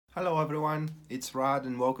Hello everyone, it's Rad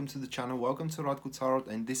and welcome to the channel. Welcome to Radko Tarot,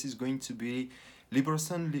 and this is going to be Libra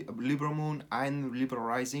Sun, Libra Moon and Libra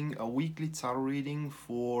Rising, a weekly tarot reading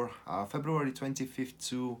for February 25th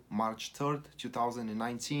to March 3rd,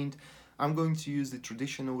 2019. I'm going to use the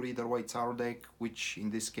traditional Rider-Waite tarot deck, which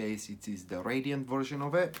in this case it is the radiant version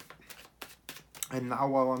of it. And now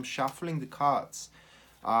while I'm shuffling the cards,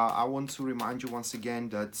 I want to remind you once again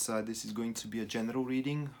that this is going to be a general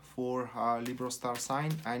reading for Libra star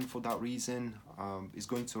sign, and for that reason it's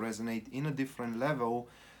going to resonate in a different level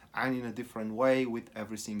and in a different way with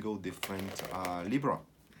every single different Libra,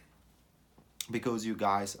 because you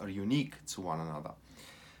guys are unique to one another.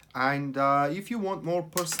 And if you want more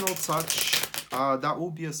personal touch, that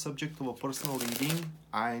will be a subject of a personal reading.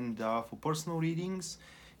 And for personal readings,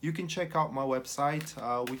 you can check out my website,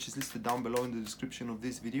 which is listed down below in the description of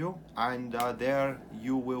this video. And there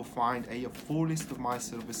you will find a full list of my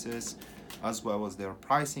services as well as their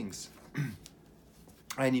pricings.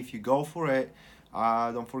 And if you go for it,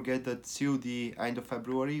 don't forget that till the end of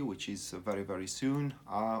February, which is very soon,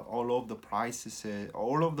 all of the prices,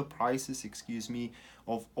 excuse me,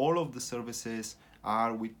 of all of the services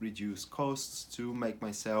are with reduced costs to make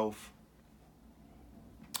myself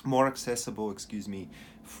more accessible, excuse me,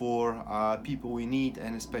 for people in need,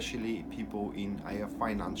 and especially people in a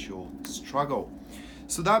financial struggle.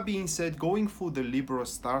 So that being said, going for the Libra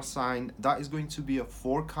star sign, that is going to be a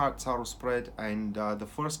 4-card tarot spread, and the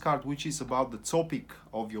first card, which is about the topic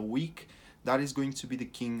of your week, that is going to be the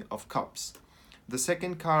King of Cups. The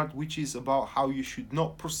second card, which is about how you should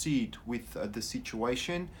not proceed with the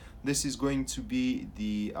situation, this is going to be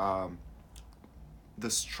the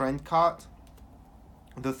Strength card.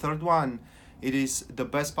 The third one, it is the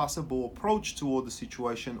best possible approach toward the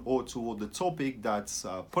situation or toward the topic. That's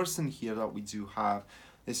a person here that we do have.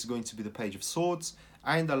 This is going to be the Page of Swords.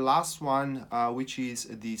 And the last one, which is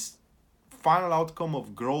this final outcome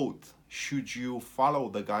of growth, should you follow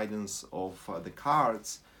the guidance of the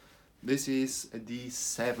cards. This is the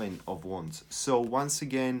Seven of Wands. So once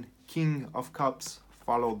again, King of Cups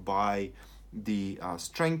followed by the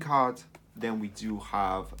Strength card. Then we do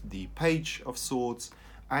have the Page of Swords,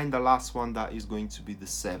 and the last one, that is going to be the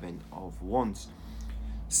Seven of Wands.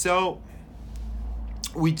 So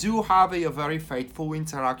we do have a very faithful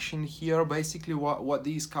interaction here. Basically what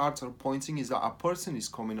these cards are pointing is that a person is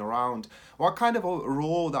coming around. What kind of a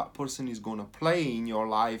role that person is going to play in your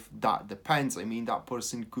life, that depends. I mean, that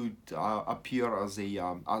person could appear as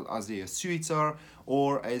a suitor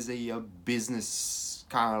or as a business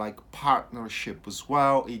kind of like partnership as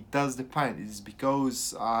well. It does depend. It is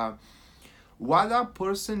because what that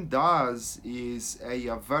person does is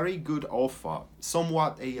a very good offer,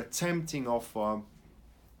 somewhat a tempting offer,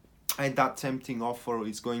 and that tempting offer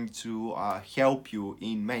is going to help you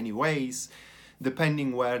in many ways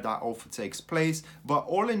depending where that offer takes place. But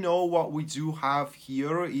all in all, what we do have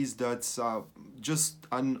here is that just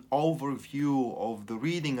an overview of the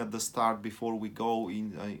reading at the start before we go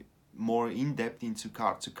in more in depth into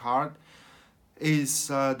card to card, is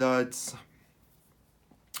that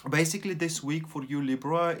basically this week for you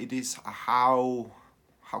Libra, it is how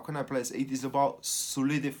can I place it? It is about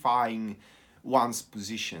solidifying one's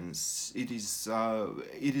positions. It is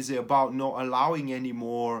about not allowing any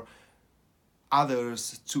more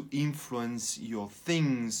others to influence your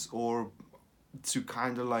things or to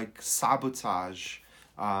kind of like sabotage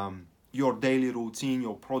your daily routine,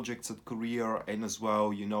 your projects at career, and as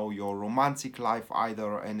well, you know, your romantic life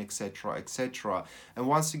either, and etc. And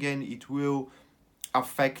once again, it will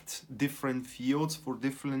affect different fields for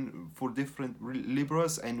different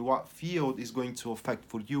Libras, and what field is going to affect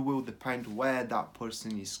for you will depend where that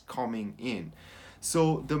person is coming in.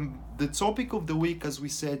 So the topic of the week, as we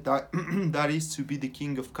said, that that is to be the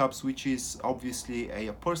King of Cups, which is obviously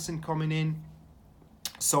a person coming in,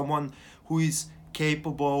 someone who is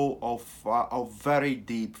capable of very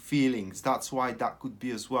deep feelings. That's why that could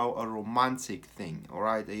be as well a romantic thing, all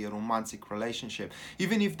right, a romantic relationship.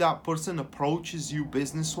 Even if that person approaches you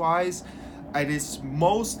business wise, it is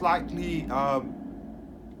most likely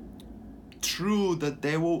true that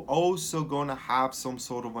they will also gonna have some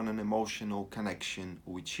sort of an emotional connection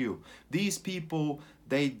with you. These people,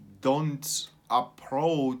 they don't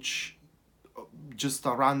approach just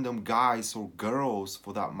a random guys or girls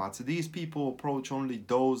for that matter. These people approach only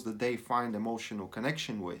those that they find emotional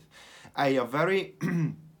connection with. A very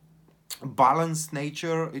balanced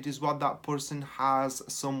nature, it is what that person has,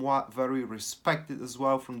 somewhat very respected as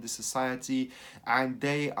well from the society, and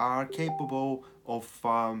they are capable of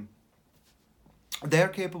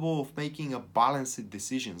making a balanced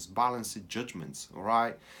decisions, balanced judgments, all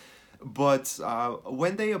right? But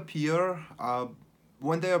when they appear,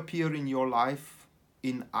 when they appear in your life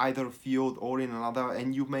in either field or in another,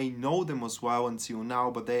 and you may know them as well until now,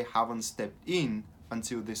 but they haven't stepped in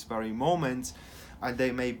until this very moment, and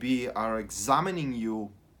they maybe are examining you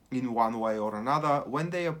in one way or another. When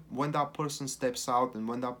that person steps out and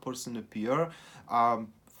when that person appear,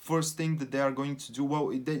 first thing that they are going to do,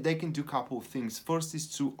 well, they can do a couple of things. First is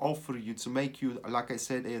to offer you, to make you, like I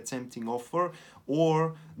said, a tempting offer,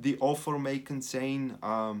 or the offer may contain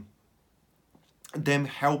them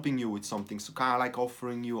helping you with something, so kind of like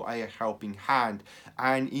offering you a helping hand.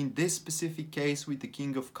 And in this specific case with the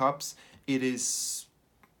King of Cups, it is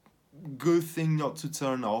good thing not to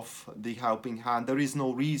turn off the helping hand. There is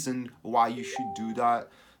no reason why you should do that.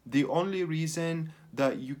 The only reason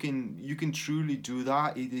that you can truly do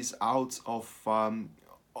that, it is out of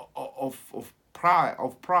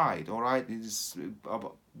pride, all right? It is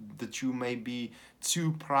that you may be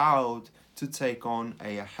too proud to take on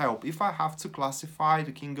a help. If I have to classify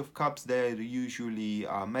the King of Cups, they're usually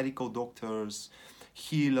medical doctors,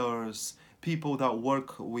 healers, people that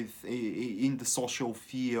work with in the social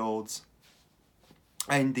fields,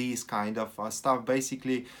 and these kind of stuff.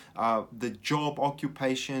 Basically, the job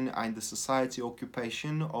occupation and the society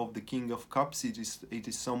occupation of the King of Cups, it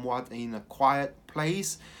is somewhat in a quiet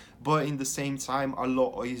place, but in the same time a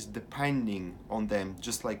lot is depending on them,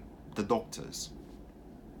 just like the doctors,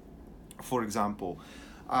 for example.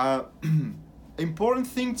 Important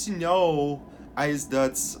thing to know is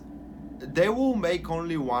that they will make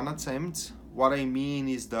only one attempt. What I mean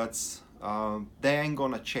is that they ain't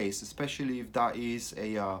gonna chase, especially if that is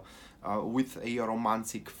a with a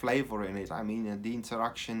romantic flavor in it. I mean, the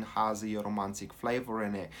interaction has a romantic flavor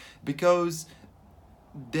in it, because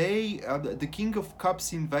the King of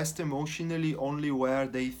Cups invest emotionally only where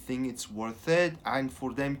they think it's worth it, and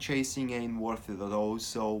for them chasing ain't worth it at all.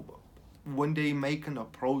 So when they make an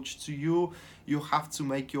approach to you, you have to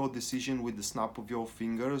make your decision with the snap of your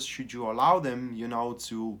fingers. Should you allow them,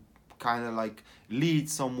 to kind of like lead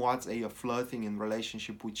somewhat a flirting in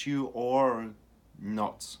relationship with you, or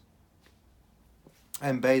not?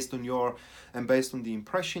 And based on the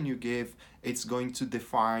impression you give, it's going to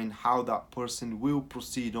define how that person will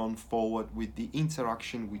proceed on forward with the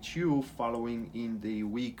interaction with you following in the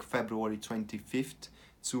week February 25th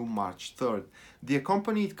to March 3rd. The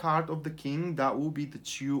accompanied card of the King, that will be the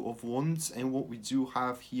Two of Wands, and what we do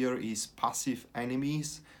have here is passive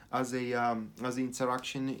enemies as a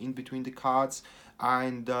interaction in between the cards.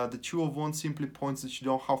 And the Two of Wands simply points that you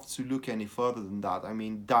don't have to look any further than that. I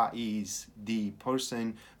mean, that is the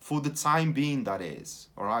person for the time being, that is,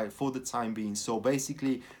 all right, for the time being. So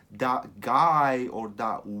basically, that guy or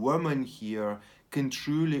that woman here can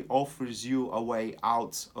truly offers you a way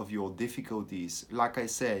out of your difficulties. Like I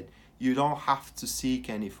said, you don't have to seek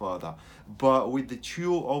any further. But with the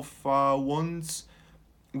Two of Wands,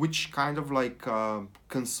 which kind of like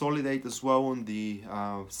consolidate as well on the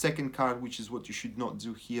second card, which is what you should not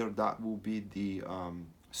do here, that will be the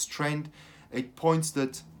Strength. It points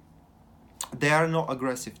that they are not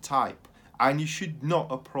aggressive type, and you should not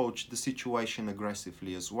approach the situation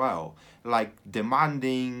aggressively as well, like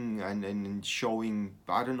demanding and showing,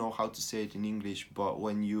 I don't know how to say it in English, but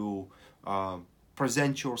when you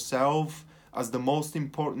present yourself as the most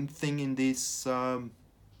important thing in this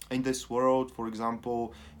world, for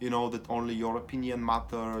example, that only your opinion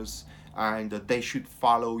matters and that they should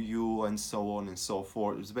follow you and so on and so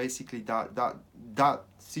forth. It's basically that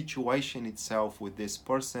situation itself with this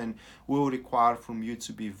person will require from you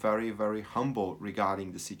to be very, very humble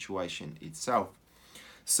regarding the situation itself.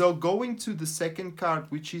 So going to the second card,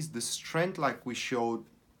 which is the Strength, like we showed,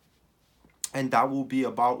 and that will be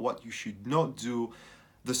about what you should not do.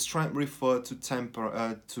 The Strength refer to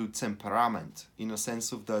temperament, in a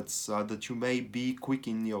sense of that you may be quick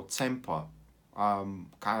in your temper, kind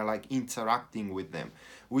of like interacting with them,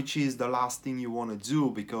 which is the last thing you want to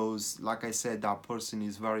do, because like I said, that person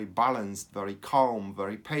is very balanced, very calm,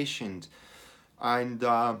 very patient, and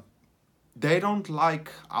they don't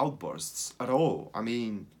like outbursts at all. I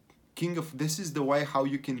mean, this is the way how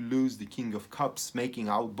you can lose the King of Cups, making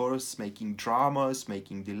outbursts, making dramas,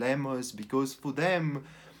 making dilemmas, because for them,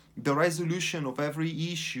 the resolution of every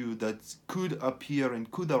issue that could appear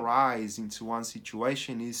and could arise into one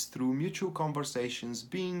situation is through mutual conversations,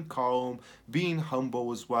 being calm, being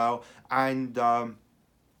humble as well, and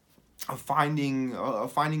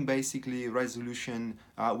finding basically resolution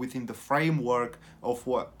within the framework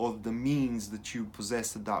of the means that you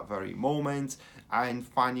possess at that very moment, and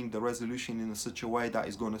finding the resolution in such a way that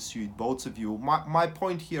is going to suit both of you. My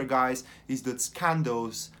point here, guys, is that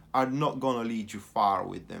scandals are not going to lead you far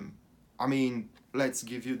with them. I mean, let's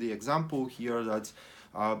give you the example here that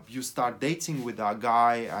you start dating with that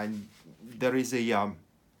guy, and there is a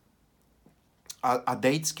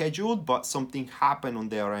date scheduled, but something happened on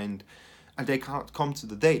their end and they can't come to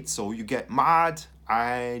the date. So you get mad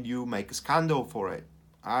and you make a scandal for it.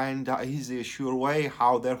 And that is a sure way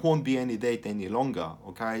how there won't be any date any longer.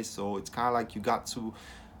 Okay, so it's kind of like you got to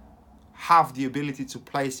have the ability to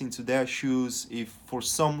place into their shoes if for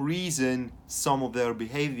some reason some of their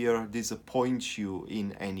behavior disappoints you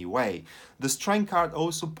in any way. The strength card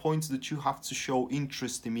also points that you have to show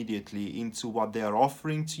interest immediately into what they are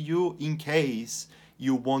offering to you in case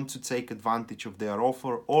you want to take advantage of their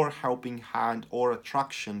offer or helping hand or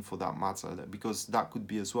attraction for that matter, because that could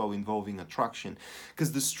be as well involving attraction.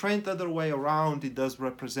 Because the strength other way around, it does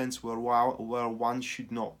represent where one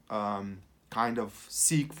should not kind of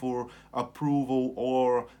seek for approval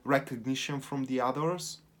or recognition from the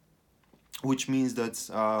others, which means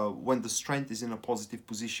that when the strength is in a positive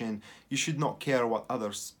position, you should not care what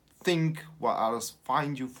others think, what others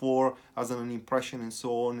find you for as an impression, and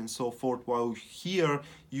so on and so forth. While here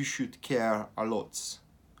you should care a lot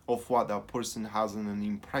of what that person has an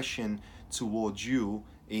impression towards you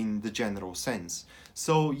in the general sense.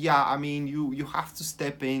 So yeah, I mean, you have to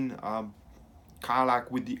step in kind of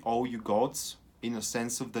like with the all you got, in a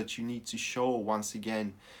sense of that you need to show once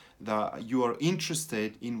again that you are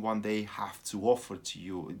interested in what they have to offer to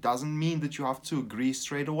you. It doesn't mean that you have to agree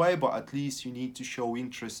straight away, but at least you need to show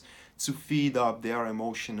interest to feed up their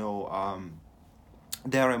emotional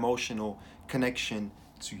connection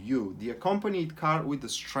to you. The accompanied card with the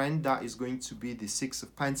strength, that is going to be the Six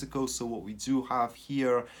of Pentacles. So what we do have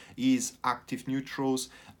here is active neutrals,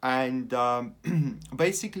 and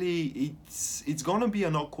basically it's gonna be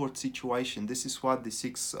an awkward situation. This is what the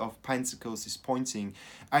Six of Pentacles is pointing.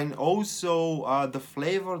 And also the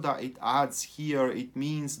flavor that it adds here, it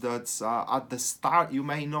means that at the start you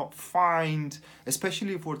may not find,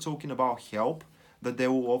 especially if we're talking about help, that they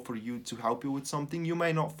will offer you to help you with something, you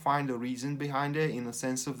may not find a reason behind it, in the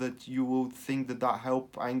sense of that you will think that that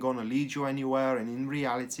help ain't gonna lead you anywhere. And in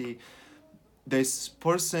reality, this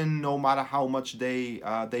person, no matter how much they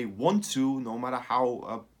want to, no matter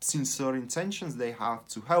how sincere intentions they have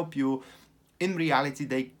to help you, in reality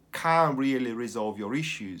they can't really resolve your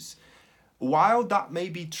issues. While that may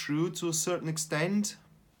be true to a certain extent,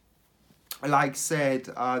 like said,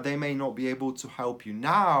 they may not be able to help you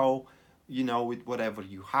now, you know, with whatever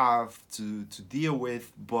you have to deal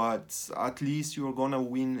with, but at least you're gonna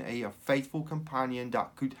win a faithful companion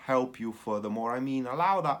that could help you furthermore. I mean,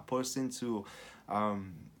 allow that person to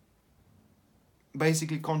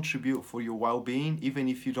basically contribute for your well-being, even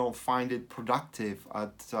if you don't find it productive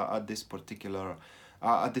at this particular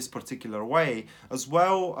way as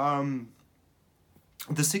well.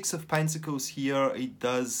 The Six of Pentacles here, it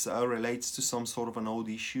does relates to some sort of an old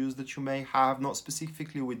issues that you may have, not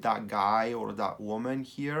specifically with that guy or that woman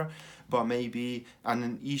here, but maybe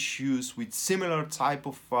an issues with similar type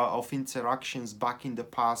of interactions back in the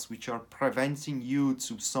past, which are preventing you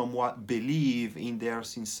to somewhat believe in their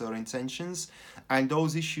sincere intentions. And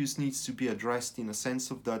those issues needs to be addressed in a sense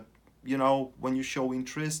of that, you know, when you show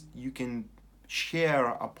interest, you can share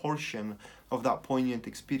a portion of that poignant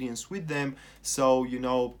experience with them, so you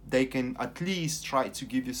know they can at least try to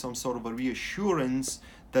give you some sort of a reassurance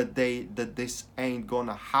that this ain't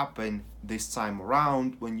gonna happen this time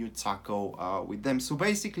around when you tackle with them. So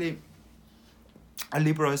basically,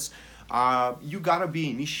 Libras, you gotta be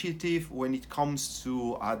initiative when it comes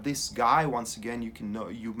to this guy. Once again,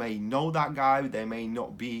 you may know that guy, they may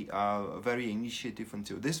not be very initiative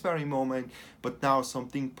until this very moment, but now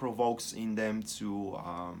something provokes in them to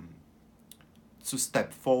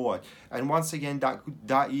step forward. And once again,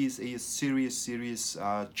 that is a serious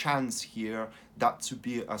chance here that to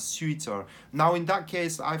be a suitor. Now in that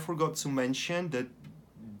case, I forgot to mention that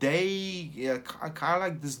they kind of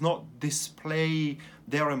like does not display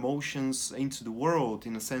their emotions into the world,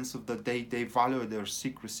 in a sense of that they value their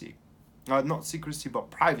secrecy. Not secrecy, but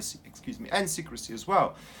privacy, excuse me, and secrecy as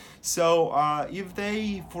well. So if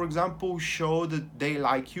they, for example, show that they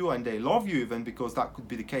like you and they love you even, because that could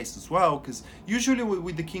be the case as well, because usually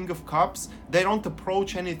with the King of Cups, they don't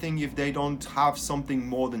approach anything if they don't have something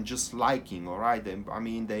more than just liking, all right? I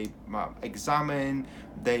mean, they examine,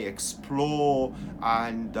 they explore,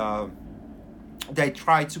 and they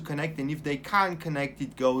try to connect, and if they can't connect,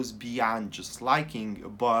 it goes beyond just liking,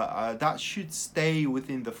 but that should stay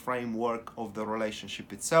within the framework of the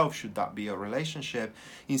relationship itself, should that be a relationship,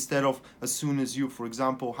 instead of as soon as you, for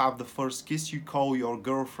example, have the first kiss, you call your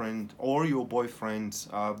girlfriend or your boyfriend,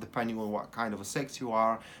 depending on what kind of a sex you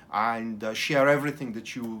are, and share everything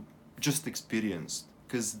that you just experienced,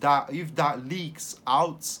 because that if that leaks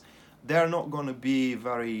out they're not going to be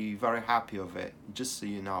very happy of it, just so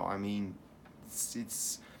you know. I mean,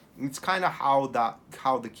 it's kind of how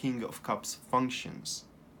the King of Cups functions.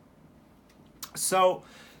 So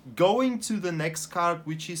going to the next card,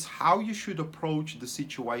 which is how you should approach the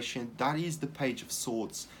situation, that is the Page of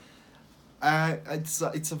Swords.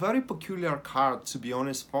 It's a very peculiar card, to be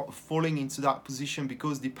honest, falling into that position,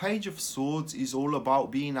 because the Page of Swords is all about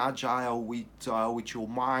being agile with your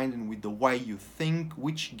mind and with the way you think,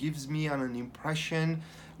 which gives me an impression,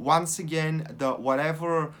 once again, that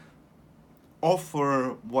whatever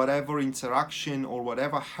offer, whatever interaction or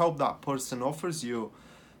whatever help that person offers you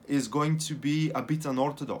is going to be a bit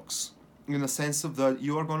unorthodox, in the sense of that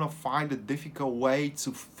you are going to find a difficult way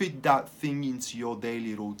to fit that thing into your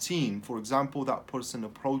daily routine. For example, that person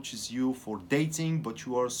approaches you for dating, but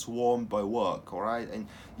you are swarmed by work, all right? And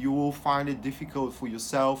you will find it difficult for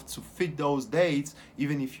yourself to fit those dates,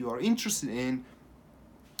 even if you are interested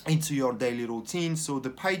into your daily routine. So the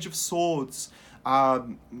Page of Swords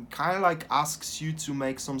kind of like asks you to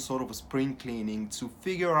make some sort of a spring cleaning, to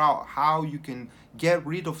figure out how you can get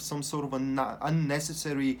rid of some sort of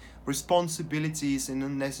unnecessary responsibilities and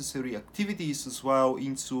unnecessary activities as well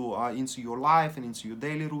into your life and into your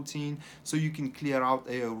daily routine, so you can clear out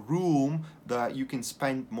a room that you can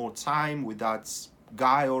spend more time with that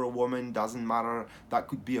guy or a woman, doesn't matter. That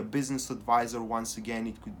could be a business advisor, once again,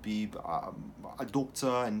 it could be a doctor,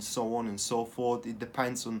 and so on and so forth. It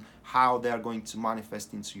depends on how they are going to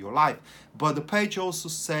manifest into your life. But the page also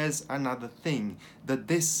says another thing, that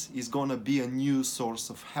this is going to be a new source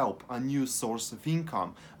of help, a new source of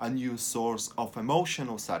income, a new source of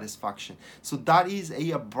emotional satisfaction. So that is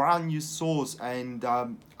a brand new source, and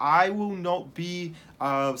I will not be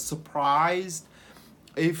surprised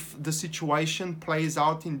if the situation plays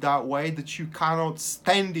out in that way, that you cannot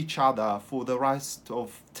stand each other for the rest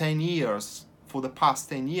of 10 years, for the past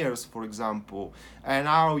 10 years, for example, and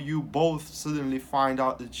now you both suddenly find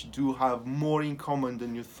out that you do have more in common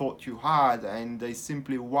than you thought you had, and they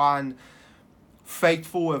simply one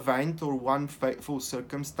fateful event or one fateful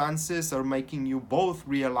circumstances are making you both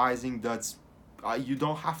realizing that you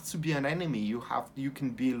don't have to be an enemy. You can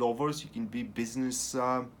be lovers, you can be business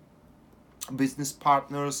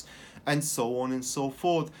partners, and so on and so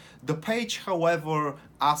forth. The page, however,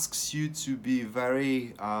 asks you to be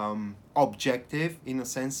very objective, in a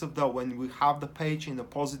sense of that when we have the page in a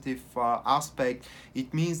positive aspect,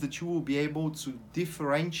 it means that you will be able to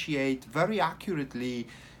differentiate very accurately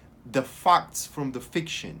the facts from the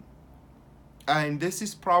fiction. And this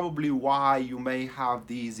is probably why you may have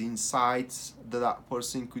these insights that that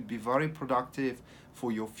person could be very productive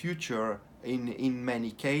for your future in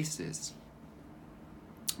many cases.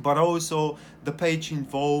 But also the page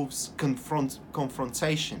involves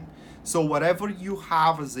confrontation. So whatever you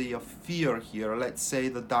have as a fear here, let's say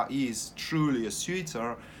that is truly a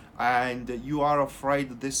suitor, and you are afraid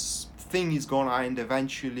that this thing is going to end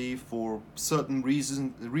eventually for certain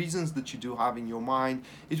reasons that you do have in your mind,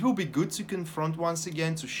 it will be good to confront once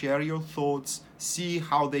again, to share your thoughts, see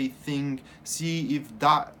how they think, see if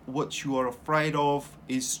that what you are afraid of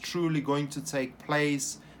is truly going to take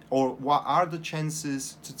place, or what are the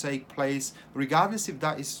chances to take place. Regardless if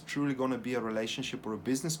that is truly going to be a relationship or a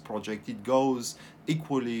business project, it goes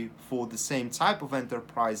equally for the same type of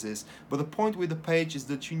enterprises. But the point with the page is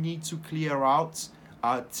that you need to clear out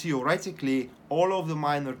theoretically all of the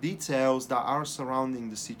minor details that are surrounding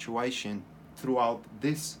the situation throughout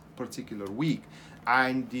this particular week.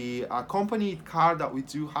 And the accompanied card that we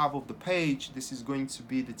do have of the page, this is going to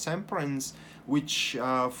be the Temperance, which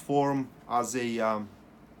form as a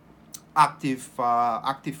active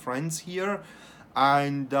friends here.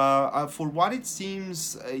 And for what it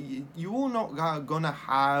seems, you are not gonna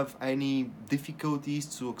have any difficulties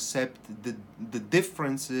to accept the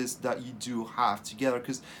differences that you do have together,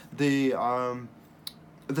 because the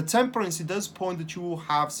Temperance, it does point that you will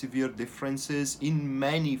have severe differences in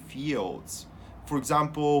many fields. For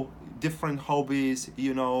example, different hobbies,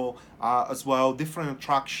 as well, different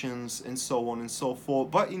attractions, and so on and so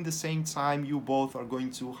forth. But in the same time, you both are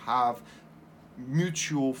going to have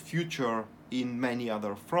mutual future in many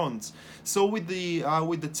other fronts. So with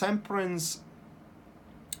the Temperance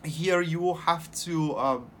here, you will have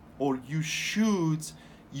to, or you should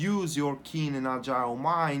use your keen and agile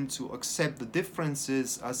mind to accept the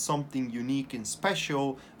differences as something unique and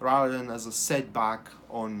special, rather than as a setback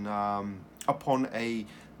on upon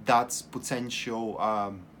that's potential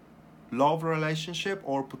love relationship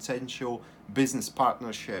or potential business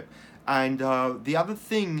partnership. And the other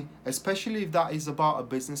thing, especially if that is about a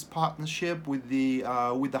business partnership with the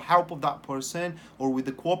help of that person or with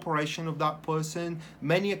the cooperation of that person,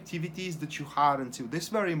 many activities that you had until this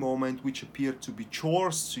very moment, which appear to be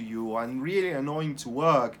chores to you and really annoying to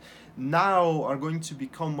work, now are going to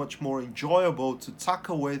become much more enjoyable to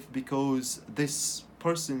tackle with, because this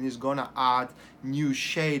person is gonna add new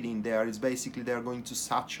shade in there. It's basically they're going to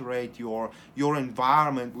saturate your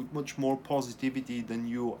environment with much more positivity than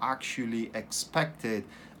you actually expected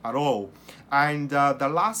at all. And the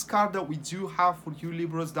last card that we do have for you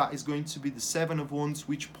Libras, that is going to be the Seven of Wands,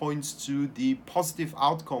 which points to the positive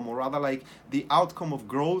outcome, or rather like the outcome of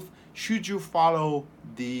growth, should you follow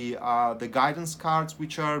the guidance cards,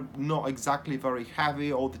 which are not exactly very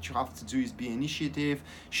heavy. All that you have to do is be initiative,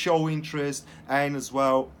 show interest, and as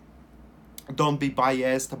well, don't be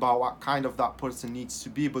biased about what kind of that person needs to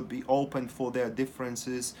be, but be open for their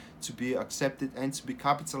differences to be accepted and to be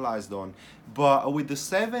capitalized on. But with the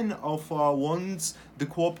Seven of Wands, the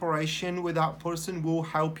cooperation with that person will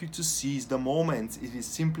help you to seize the moment. It is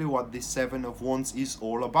simply what the Seven of Wands is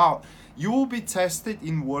all about. You will be tested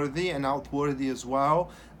inwardly and outwardly as well,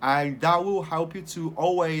 and that will help you to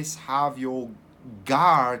always have your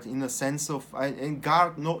guard, in a sense of, and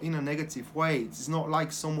guard not in a negative way. It's not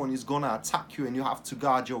like someone is gonna attack you and you have to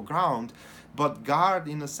guard your ground, but guard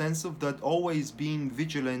in a sense of that always being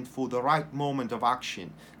vigilant for the right moment of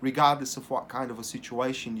action, regardless of what kind of a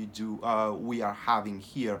situation you do we are having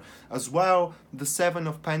here. As well, the Seven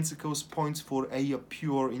of Pentacles points for a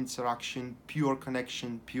pure interaction, pure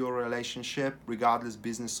connection, pure relationship, regardless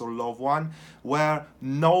business or loved one, where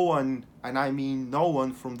no one, and I mean no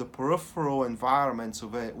one from the peripheral environments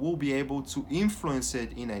of it, will be able to influence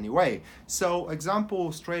it in any way. So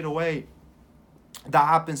example straight away, that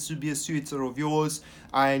happens to be a suitor of yours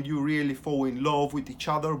and you really fall in love with each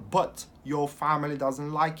other, but your family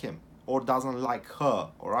doesn't like him or doesn't like her,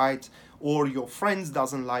 all right? Or your friends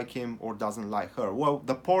doesn't like him or doesn't like her. Well,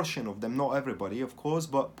 the portion of them, not everybody of course,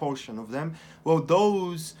 but portion of them, well,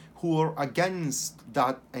 those who are against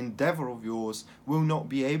that endeavor of yours will not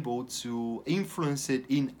be able to influence it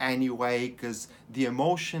in any way, because the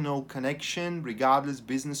emotional connection, regardless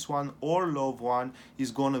business one or love one,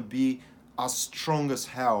 is gonna be as strong as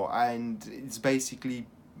hell, and it's basically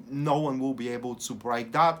no one will be able to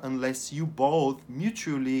break that unless you both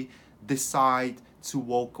mutually decide to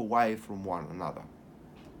walk away from one another.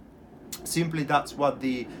 Simply, that's what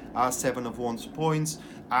the Seven of Wands points.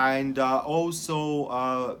 And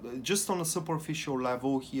also, just on a superficial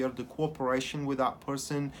level here, the cooperation with that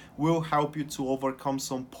person will help you to overcome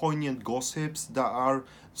some poignant gossips that are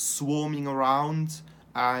swarming around,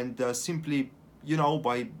 and simply, you know,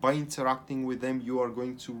 by interacting with them, you are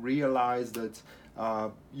going to realize that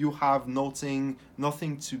you have nothing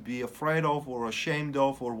to be afraid of or ashamed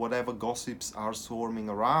of, or whatever gossips are swarming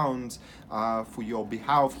around for your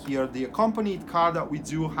behalf here. The accompanied card that we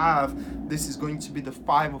do have, this is going to be the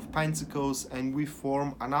Five of Pentacles, and we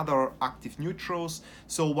form another active neutrals.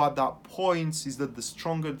 So what that points is that the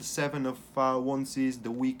stronger the Seven of Wands is,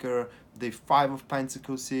 the weaker the Five of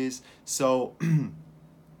Pentacles is. So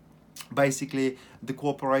basically, the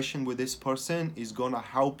cooperation with this person is gonna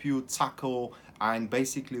help you tackle and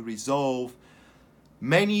basically resolve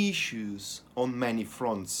many issues on many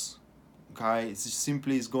fronts. Okay, it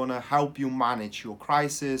simply is gonna help you manage your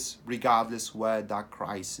crisis, regardless where that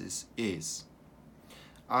crisis is.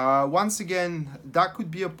 Once again, that could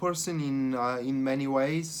be a person in many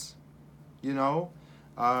ways, you know,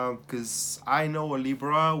 because I know a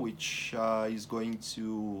Libra which is going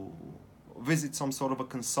to visit some sort of a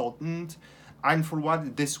consultant, and for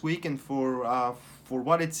what this week, and for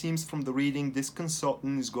what it seems from the reading, this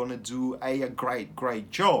consultant is gonna do a great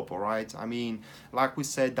job. All right, I mean, like we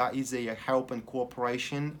said, that is a help and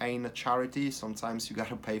cooperation, ain't a charity. Sometimes you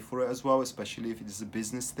gotta pay for it as well, especially if it is a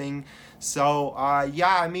business thing. So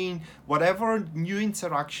yeah, I mean, whatever new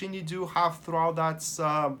interaction you do have throughout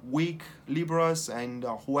that week, Libras, and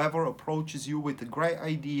whoever approaches you with a great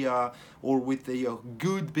idea or with a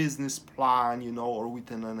good business plan, you know, or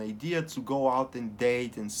with an idea to go out and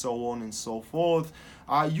date and so on and so forth,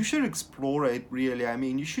 you should explore it, really. I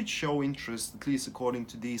mean, you should show interest, at least according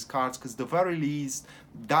to these cards, because the very least,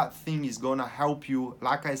 that thing is gonna help you,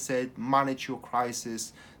 like I said, manage your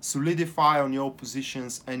crisis, solidify on your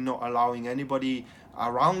positions, and not allowing anybody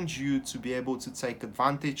around you to be able to take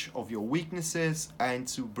advantage of your weaknesses and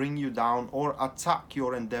to bring you down or attack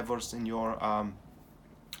your endeavors and your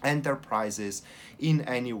enterprises in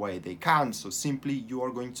any way they can. So simply, you are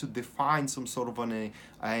going to define some sort of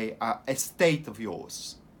a state of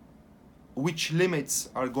yours, which limits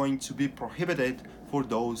are going to be prohibited for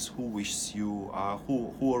those who wish you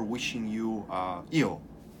who are wishing you ill.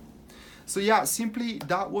 So yeah, simply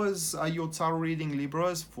that was your tarot reading,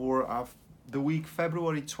 Libras, for the week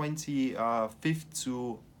February 25th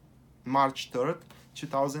to March 3rd,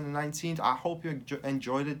 2019. I hope you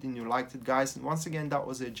enjoyed it and you liked it, guys. And once again, that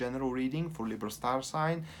was a general reading for Libra star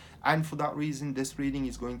sign. And for that reason, this reading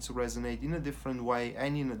is going to resonate in a different way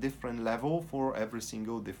and in a different level for every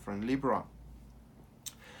single different Libra.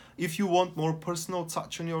 If you want more personal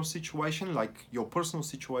touch on your situation, like your personal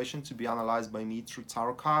situation to be analyzed by me through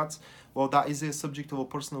tarot cards, well, that is a subject of a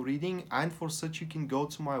personal reading, and for such you can go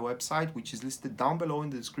to my website, which is listed down below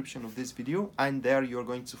in the description of this video, and there you're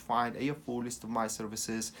going to find a full list of my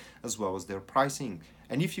services as well as their pricing.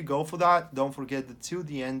 And if you go for that, don't forget that till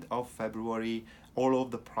the end of February, all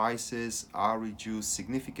of the prices are reduced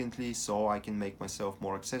significantly, so I can make myself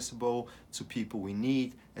more accessible to people in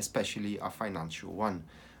need, especially a financial one.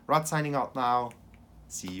 Rad signing out now.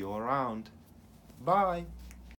 See you around. Bye.